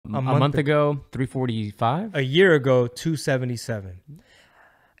A month ago, 345. A year ago, 277.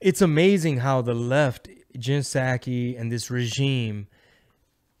 It's amazing how the left, Jen Psaki and this regime,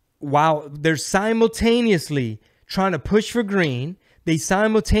 while they're simultaneously trying to push for green, they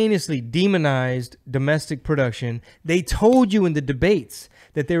simultaneously demonized domestic production. They told you in the debates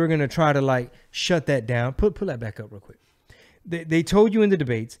that they were going to try to like shut that down. Pull that back up real quick. They told you in the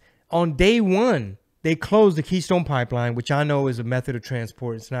debates on day one, they closed the Keystone Pipeline, which I know is a method of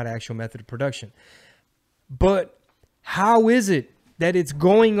transport. It's not an actual method of production. But how is it that it's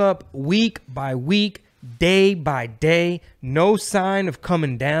going up week by week, day by day, no sign of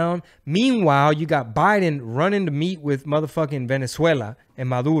coming down? Meanwhile, you got Biden running to meet with motherfucking Venezuela and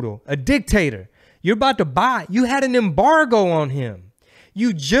Maduro, a dictator. You're about to buy. You had an embargo on him.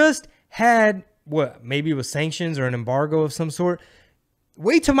 You just had, what, maybe it was sanctions or an embargo of some sort.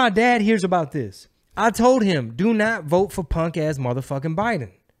 Wait till my dad hears about this. I told him, do not vote for punk ass motherfucking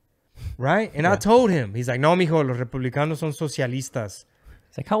Biden. Right? And I told him, he's like, no, mijo, los republicanos son socialistas.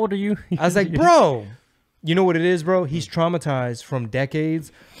 It's like, how old are you? I was like, bro, you know what it is, bro? He's traumatized from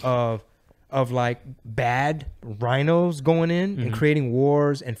decades of like bad rhinos going in and creating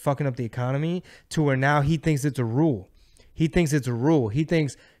wars and fucking up the economy to where now he thinks it's a rule. He thinks it's a rule. He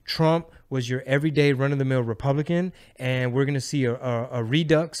thinks Trump was your everyday run-of-the-mill Republican, and we're going to see a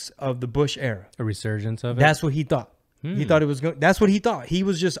redux of the Bush era. A resurgence of it? That's what he thought. He thought it was going. That's what he thought. He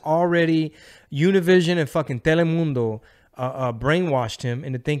was just already Univision and fucking Telemundo brainwashed him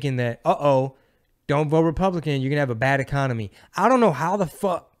into thinking that, don't vote Republican, you're going to have a bad economy. I don't know how the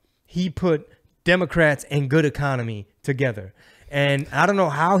fuck he put Democrats and good economy together. And I don't know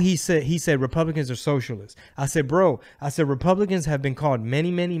how he said Republicans are socialists. I said, bro, Republicans have been called many,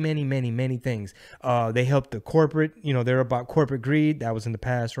 many, many, many, many things. They help the corporate, they're about corporate greed. That was in the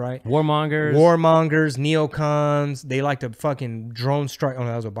past, right? Warmongers, neocons. They like to fucking drone strike. Oh, no,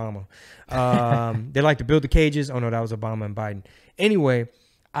 that was Obama. They like to build the cages. Oh, no, that was Obama and Biden. Anyway,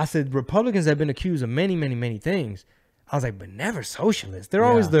 I said, Republicans have been accused of many, many, many things. I was like, but never socialists. They're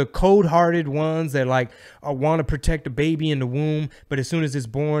always the cold-hearted ones that like want to protect the baby in the womb, but as soon as it's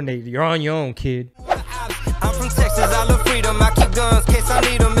born, you're on your own, kid. I'm from Texas, I love freedom. I keep guns, case I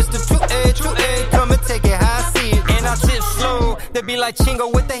need them. Mr. True Ed, come and take it how I see it. And I tip slow. They be like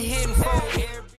Chingo with the hidden phone.